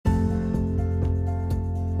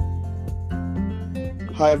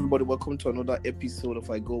Hi, everybody. Welcome to another episode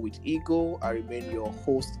of I Go with Ego. I remain your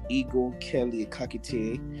host, Ego Kelly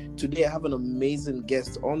Kakite. Today, I have an amazing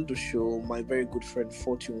guest on the show, my very good friend,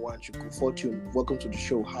 Fortune Wanchuku. Fortune, welcome to the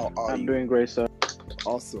show. How are you? I'm doing great, sir.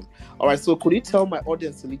 Awesome. All right. So, could you tell my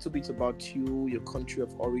audience a little bit about you, your country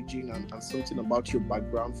of origin, and something about your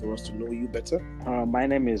background for us to know you better? My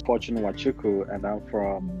name is Fortune Wanchuku, and I'm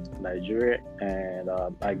from Nigeria. And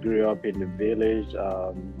I grew up in the village,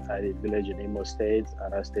 at a village in Imo State,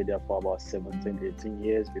 and I stayed there for about 17, 18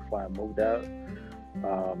 years before I moved out.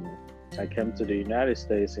 I came to the United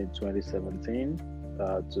States in 2017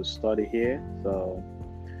 to study here. So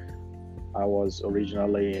I was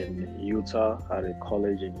originally in Utah, at a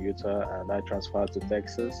college in Utah, and I transferred to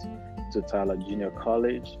Texas to Tyler Junior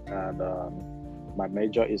College. And my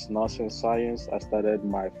major is nursing science. I started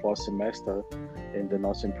my first semester in the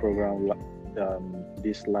nursing program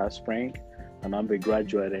this last spring, and I'll be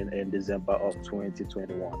graduating in December of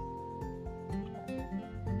 2021.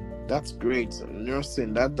 That's great.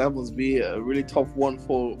 Nursing, that must be a really tough one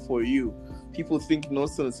for you. People think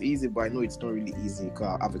nursing is easy, but I know it's not really easy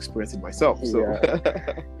because I've experienced it myself. So,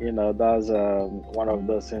 that's one of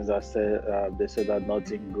those things I said. They say that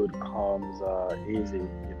nothing good comes easy.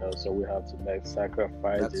 So we have to make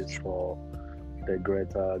sacrifices for the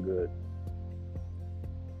greater good.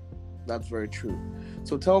 That's very true.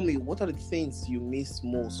 So tell me, what are the things you miss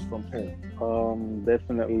most from home?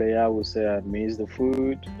 Definitely, I would say I miss the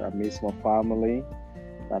food. I miss my family.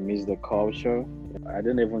 I miss the culture. I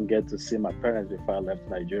didn't even get to see my parents before I left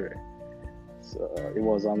Nigeria. So it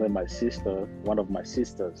was only my sister, one of my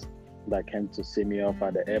sisters, that came to see me off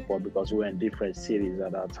at the airport because we were in different cities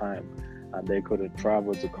at that time, and they couldn't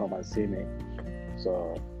travel to come and see me.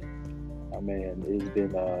 So, I mean, it's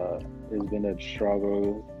been a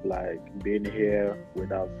struggle, like being here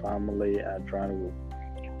without family and trying to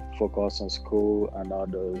focus on school and all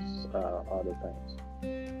those other things.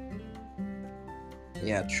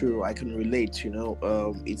 Yeah, true. I can relate.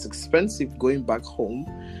 It's expensive going back home.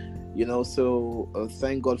 So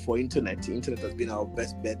thank God for internet. Internet has been our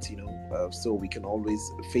best bet. So we can always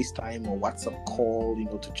FaceTime or WhatsApp call.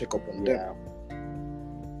 To check up on them.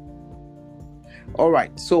 All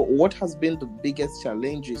right. So, what has been the biggest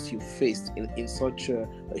challenges you faced in such a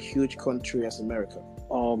huge country as America?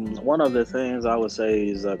 One of the things I would say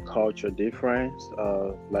is a culture difference,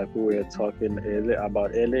 like we were talking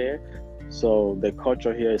earlier. So the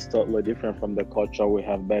culture here is totally different from the culture we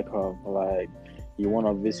have back home. Like, you want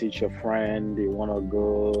to visit your friend, you want to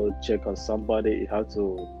go check on somebody, you have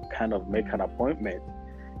to kind of make an appointment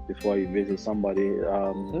before you visit somebody.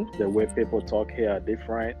 The way people talk here are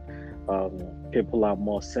different. People are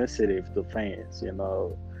more sensitive to things,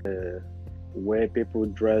 the way people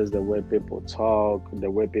dress, the way people talk, the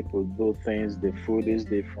way people do things, the food is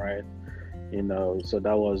different. So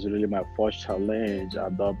that was really my first challenge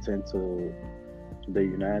adapting to the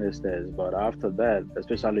United States. But after that,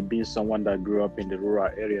 especially being someone that grew up in the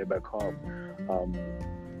rural area back home,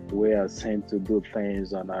 we are sent to do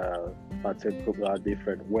things on a particular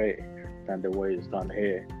different way than the way it's done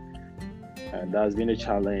here. And that's been a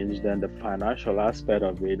challenge. Then the financial aspect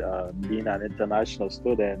of it, being an international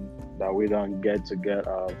student, that we don't get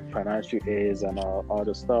financial aids and all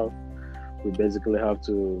the stuff. We basically have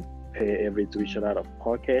to pay every tuition out of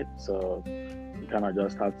pocket, so we kind of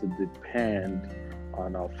just have to depend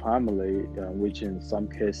on our family, which in some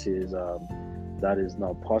cases that is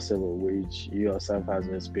not possible, which you yourself has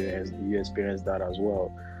experienced. You experienced that as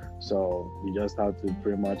well. So you just have to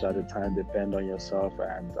pretty much at the time depend on yourself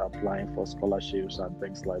and applying for scholarships and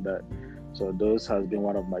things like that. So those has been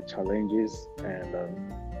one of my challenges, and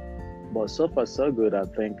but so far so good. I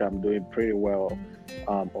think I'm doing pretty well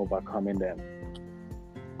overcoming them.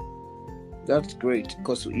 That's great,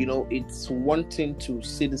 because it's one thing to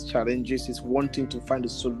see these challenges, it's one thing to find a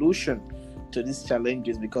solution to these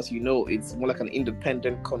challenges, because it's more like an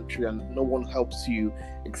independent country and no one helps you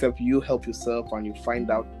except you help yourself, and you find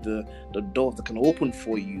out the doors that can open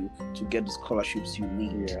for you to get the scholarships you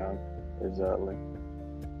need. Yeah, exactly.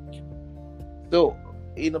 So,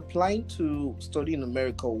 in applying to study in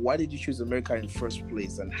America, why did you choose America in the first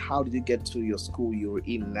place, and how did you get to your school you're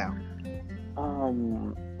in now?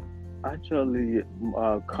 Actually,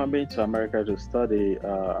 coming to America to study,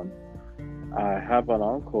 I have an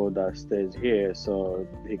uncle that stays here, so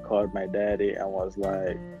he called my daddy and was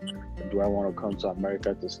like, do I want to come to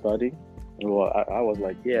America to study? Well, I was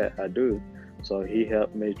like, yeah, I do. So he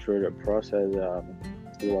helped me through the process.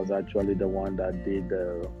 He was actually the one that did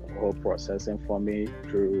the whole processing for me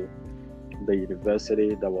through the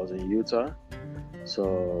university that was in Utah.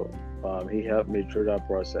 So He helped me through that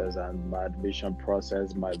process and my admission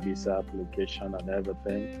process, my visa application, and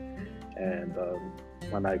everything. And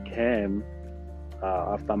when I came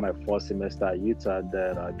after my first semester at Utah,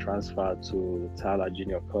 then I transferred to Tyler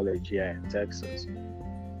Junior College here in Texas.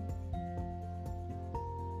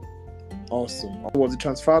 Awesome. Was the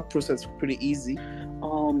transfer process pretty easy?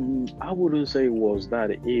 I wouldn't say it was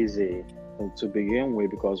that easy to begin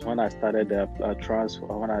with, because when I started the transfer,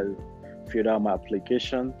 when I filled out my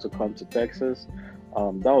application to come to Texas,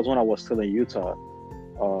 that was when I was still in Utah.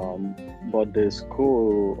 But the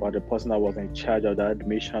school or the person that was in charge of the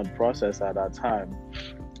admission process at that time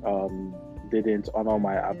didn't honor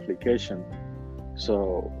my application.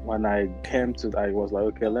 So when I was like,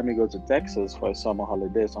 okay, let me go to Texas for a summer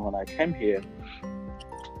holiday. So when I came here,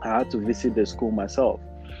 I had to visit the school myself.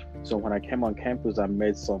 So when I came on campus, I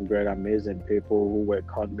met some great, amazing people who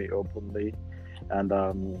welcomed me openly. And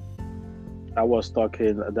I was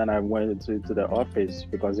talking, then I went to the office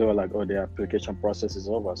because they were like, oh, the application process is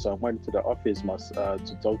over. So I went to the office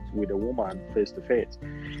to talk with the woman face to face,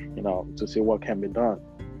 to see what can be done.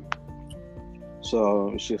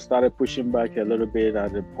 So she started pushing back a little bit.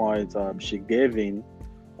 At the point she gave in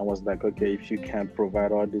and was like, okay, if you can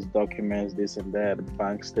provide all these documents, this and that,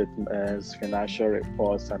 bank statements, financial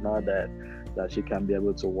reports and all that she can be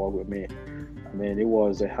able to work with me. I mean, it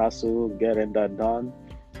was a hassle getting that done.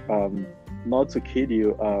 Not to kid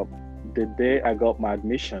you, the day I got my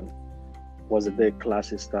admission was the day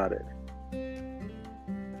classes started.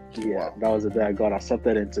 Yeah, wow. That was the day I got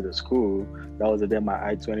accepted into the school. That was the day my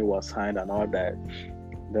I-20 was signed and all that.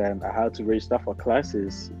 Then I had to register for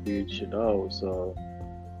classes, which so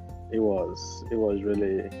it was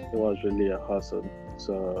really a hustle.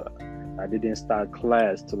 So I didn't start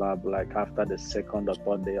class till after the second or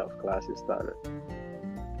third day of classes started.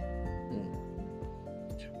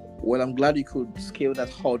 Well, I'm glad you could scale that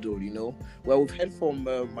hurdle, Well, we've heard from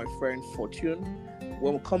my friend Fortune.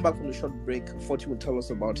 When we come back from the short break, Fortune will tell us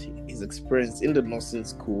about his experience in the nursing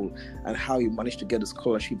school and how he managed to get the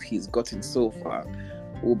scholarship he's gotten so far.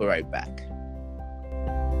 We'll be right back.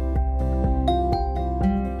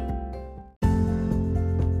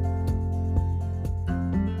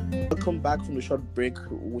 Welcome back from the short break.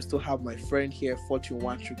 We still have my friend here, Fortune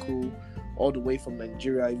Nwachukwu, all the way from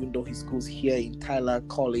Nigeria, even though his school's here in Tyler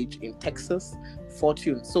College in Texas.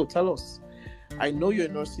 Fortune, so tell us, I know you're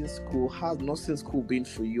in nursing school. How's nursing school been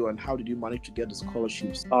for you, and how did you manage to get the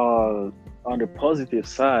scholarships? On the positive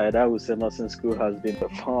side, I would say nursing school has been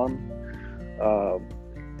fun.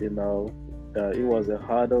 It was a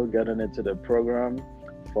hurdle getting into the program,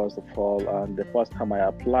 first of all. And the first time I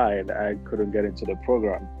applied, I couldn't get into the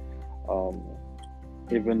program.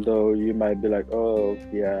 Even though you might be like, oh,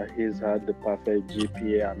 yeah, he's had the perfect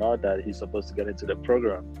GPA and all that, he's supposed to get into the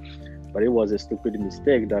program. But it was a stupid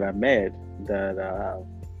mistake that I made that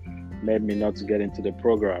made me not to get into the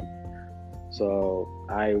program. So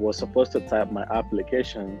I was supposed to type my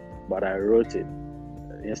application, but I wrote it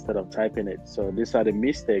instead of typing it. So these are the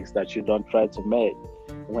mistakes that you don't try to make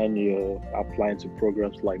when you're applying to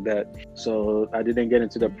programs like that. So I didn't get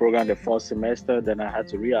into the program the first semester, then I had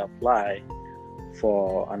to reapply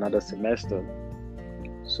for another semester.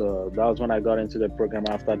 So that was when I got into the program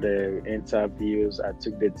after the interviews. I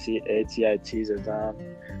took the ATITs exam,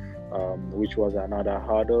 which was another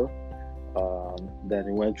hurdle. Then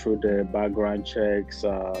we went through the background checks,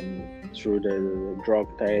 through the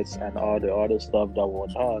drug tests and all the other stuff that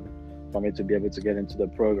was done for me to be able to get into the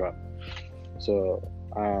program. So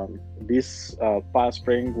this past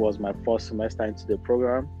spring was my first semester into the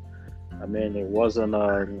program. I mean, it wasn't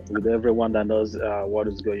with everyone that knows what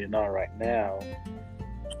is going on right now.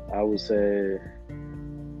 I would say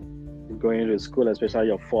going to school, especially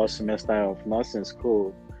your first semester of nursing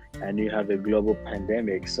school, and you have a global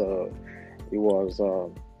pandemic, so it was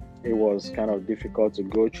kind of difficult to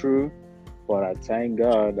go through. But I thank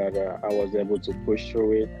God that I was able to push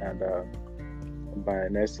through it, and by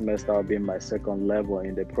next semester I'll be in my second level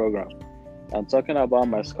in the program. And talking about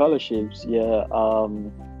my scholarships,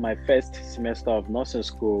 my first semester of nursing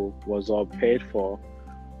school was all paid for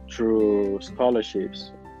through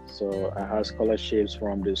scholarships. So I had scholarships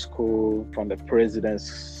from the school, from the President's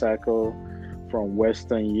Circle, from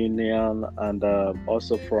Western Union, and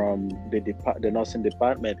also from the nursing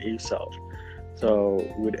department itself. So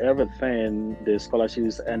with everything, the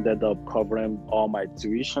scholarships ended up covering all my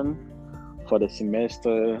tuition for the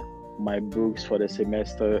semester, my books for the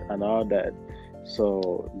semester, and all that.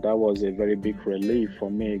 So that was a very big relief for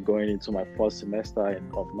me going into my first semester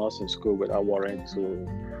of nursing school without worrying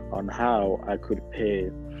on how I could pay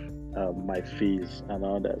my fees and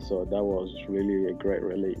all that. So that was really a great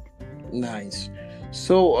relief. Nice.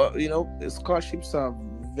 So, scholarships are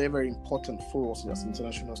very, very important for us as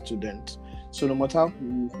international students. So, no matter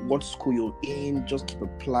what school you're in, just keep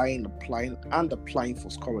applying, and applying for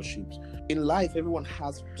scholarships. In life, everyone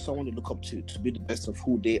has someone to look up to be the best of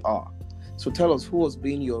who they are. So, tell us, who has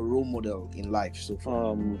been your role model in life so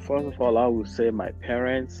far? First of all, I would say my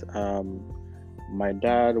parents. My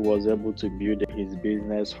dad was able to build his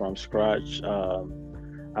business from scratch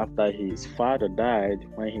after his father died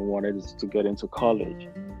when he wanted to get into college.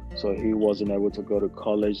 So he wasn't able to go to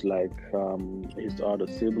college like his other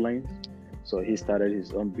siblings. So he started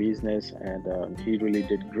his own business, and he really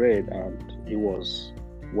did great. And he was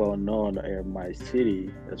well known in my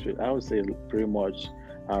city. I would say pretty much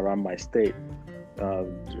around my state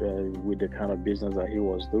with the kind of business that he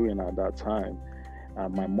was doing at that time.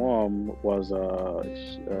 My mom was a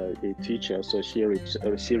teacher, so she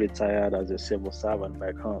retired as a civil servant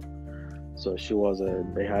back home. So she was a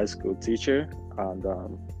high school teacher, and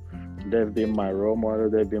they've been my role model.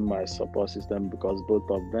 They've been my support system because both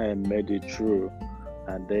of them made it through,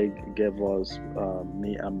 and they gave us,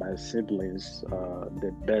 me and my siblings,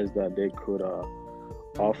 the best that they could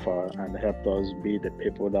offer, and helped us be the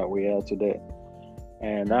people that we are today.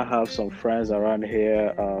 And I have some friends around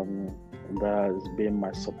here that has been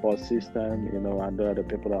my support system, and they're the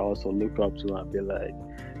people that I also look up to and be like,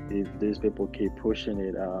 if these people keep pushing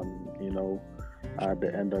it, at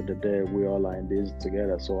the end of the day, we all are in this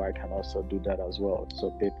together, so I can also do that as well.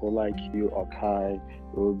 So people like you, Okai,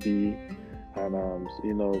 Ruby,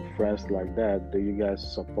 and friends like that, you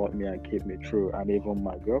guys support me and keep me true. And even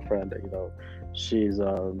my girlfriend, she's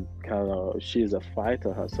she's a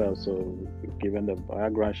fighter herself, so given the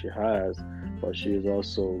background she has, but she's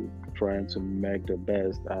also trying to make the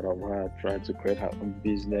best out of her, trying to create her own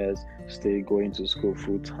business, stay going to school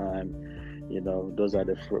full time. Those are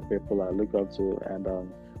the people I look up to. And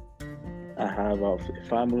I have a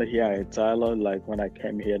family here in Tyler. Like when I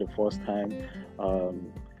came here the first time,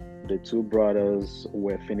 the two brothers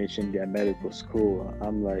were finishing their medical school.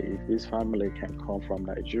 I'm like, if this family can come from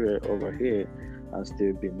Nigeria over here and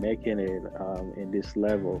still be making it in this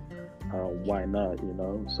level, why not?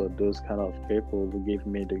 So those kind of people will give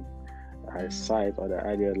me the sight or the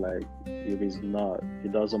idea, like, if it's not,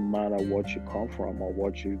 it doesn't matter what you come from or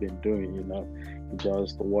what you've been doing,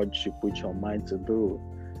 just what you put your mind to do,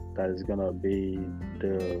 that is gonna be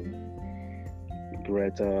the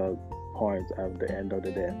greater point at the end of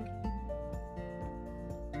the day.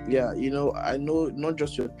 Yeah, I know not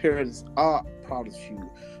just your parents are proud of you,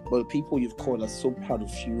 but the people you've called are so proud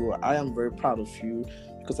of you. I am very proud of you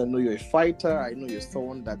because I know you're a fighter. I know you're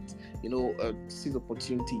someone that, sees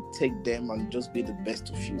opportunity, take them and just be the best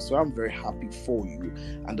of you. So I'm very happy for you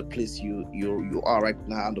and the place you are right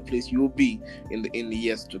now and the place you'll be in the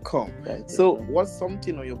years to come. So what's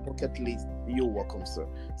something on your bucket list? You're welcome, sir.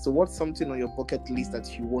 So what's something on your bucket list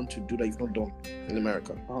that you want to do that you've not done in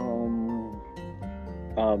America?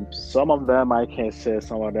 Some of them I can say,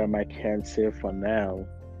 some of them I can't say for now.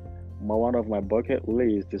 One of my bucket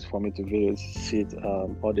list is for me to visit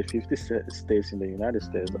all the 50 states in the United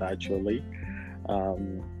States, actually.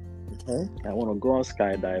 Okay. I want to go on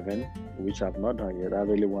skydiving, which I've not done yet. I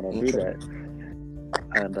really want to do that.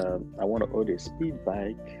 And I want to own a speed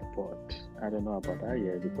bike, but I don't know about that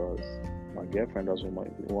yet because my girlfriend doesn't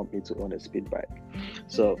want me to own a speed bike.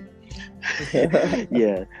 So,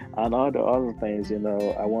 yeah. And all the other things,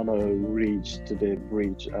 I want to reach to the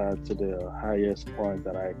bridge, to the highest point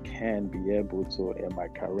that I can be able to in my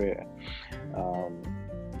career.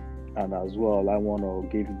 And as well, I want to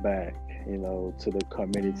give back, to the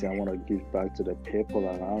community. I want to give back to the people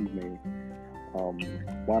around me.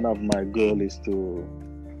 One of my goals is to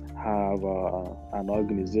have an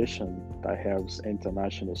organization that helps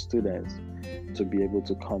international students to be able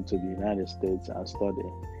to come to the United States and study,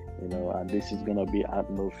 and this is going to be at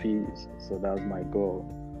no fees. So that's my goal.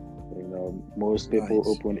 Most people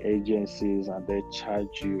open agencies and they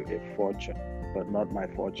charge you a fortune, but not my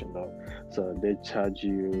fortune though. So they charge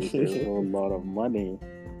you a whole lot of money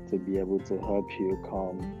to be able to help you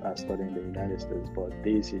come and study in the United States. But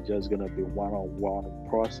this is just going to be one-on-one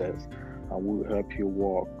process, and we'll help you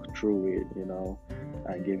walk through it,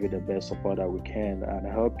 and give you the best support that we can and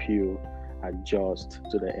help you adjust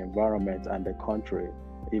to the environment and the country.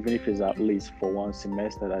 Even if it's at least for one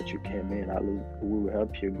semester that you came in, at least we will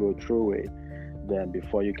help you go through it. Then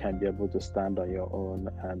before you can be able to stand on your own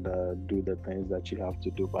and do the things that you have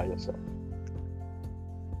to do by yourself.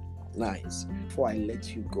 Nice. Before I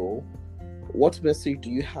let you go, what message do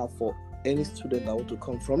you have for any student that want to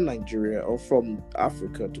come from Nigeria or from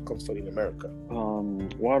Africa to come study in America?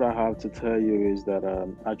 What I have to tell you is that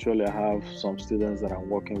actually I have some students that I'm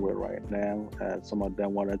working with right now, and some of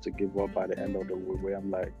them wanted to give up at the end of the week. Where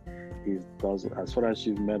I'm like, it does as far as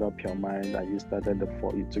you've made up your mind and you started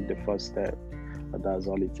you took the first step. That's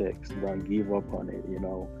all it takes. Don't give up on it.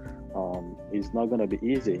 It's not gonna be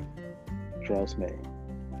easy. Trust me,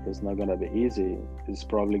 it's not gonna be easy. It's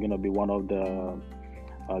probably gonna be one of the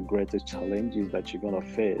greatest challenges that you're gonna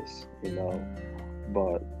face.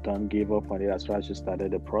 But don't give up on it. As far as you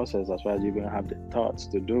started the process, as far as you're gonna have the thoughts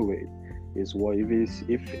to do it,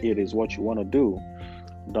 if it is what you want to do,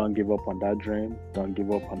 don't give up on that dream. Don't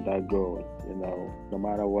give up on that goal. No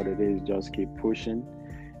matter what it is, just keep pushing.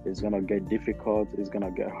 It's gonna get difficult. It's gonna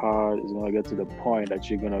get hard. It's gonna get to the point that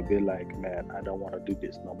you're gonna be like, man, I don't want to do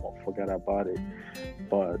this no more. Forget about it.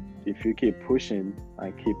 But if you keep pushing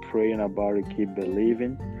and keep praying about it, keep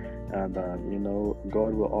believing, and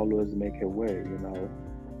God will always make a way.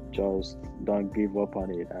 Just don't give up on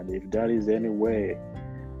it. And if there is any way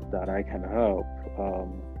that I can help,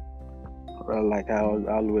 like I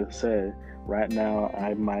always say, right now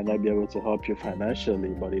I might not be able to help you financially,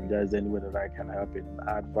 but if there's any way that I can help in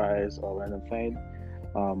advice or anything,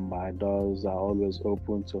 my doors are always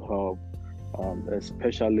open to help,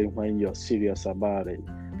 especially when you're serious about it.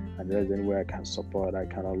 And there's any way I can support, I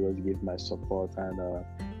can always give my support and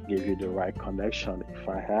give you the right connection if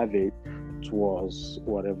I have it towards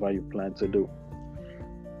whatever you plan to do.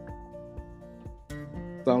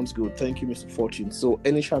 Sounds good. Thank you, Mr. Fortune. So,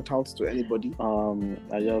 any shout outs to anybody?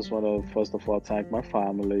 I just want to first of all thank my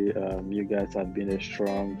family. You guys have been a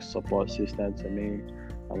strong support system to me.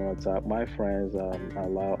 I want to thank my friends. I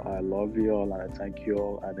love you all, and I thank you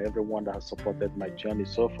all and everyone that has supported my journey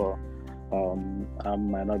so far. I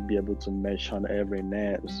might not be able to mention every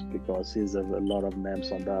names because there's a lot of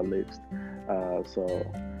names on that list. So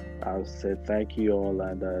I'll say thank you all,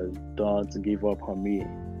 and don't give up on me.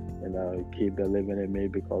 Keep believing in me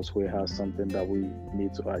because we have something that we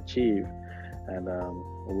need to achieve, and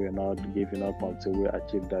we're not giving up until we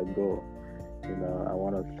achieve that goal. I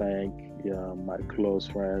want to thank my close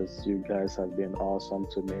friends. You guys have been awesome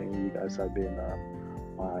to me. You guys have been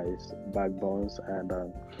my backbones, and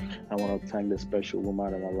I want to thank the special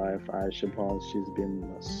woman in my life, Aisha Bones. She's been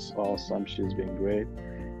awesome. She's been great.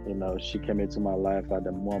 She came into my life at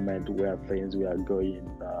the moment where things were going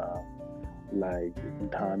like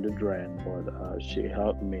down the drain, but she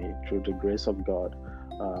helped me through the grace of God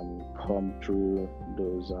come through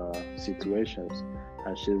those situations,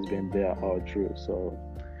 and she's been there all through. So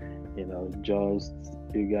just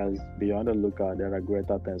you guys be on the lookout. There are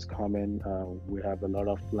greater things coming. We have a lot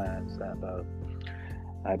of plans, and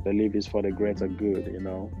I believe it's for the greater good,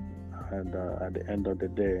 and at the end of the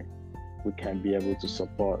day we can be able to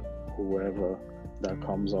support whoever that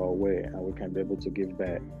comes our way, and we can be able to give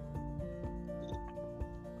back.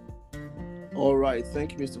 All right,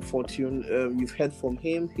 thank you, Mr. Fortune. You've heard from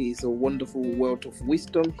him. He's a wonderful wealth of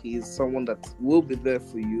wisdom. He is someone that will be there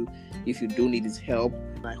for you if you do need his help.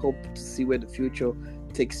 I hope to see where the future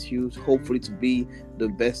takes you, hopefully to be the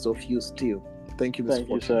best of you still. Thank you, Mr. Thank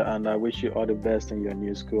Fortune. you, sir, and I wish you all the best in your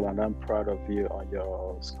new school, and I'm proud of you on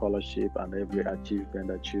your scholarship and every achievement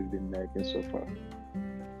that you've been making so far.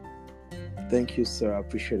 Thank you, sir. I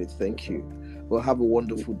appreciate it. Thank you. Well, have a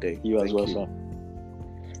wonderful day. You as well, sir.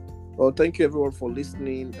 Well, thank you everyone for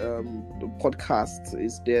listening. The podcast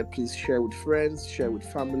is there. Please share with friends, share with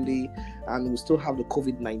family, and we still have the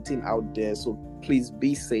COVID-19 out there. So please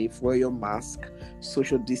be safe, wear your mask,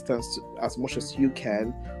 social distance as much as you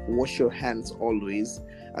can, wash your hands always,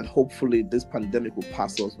 and hopefully this pandemic will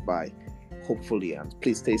pass us by. Hopefully, and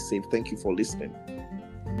please stay safe. Thank you for listening.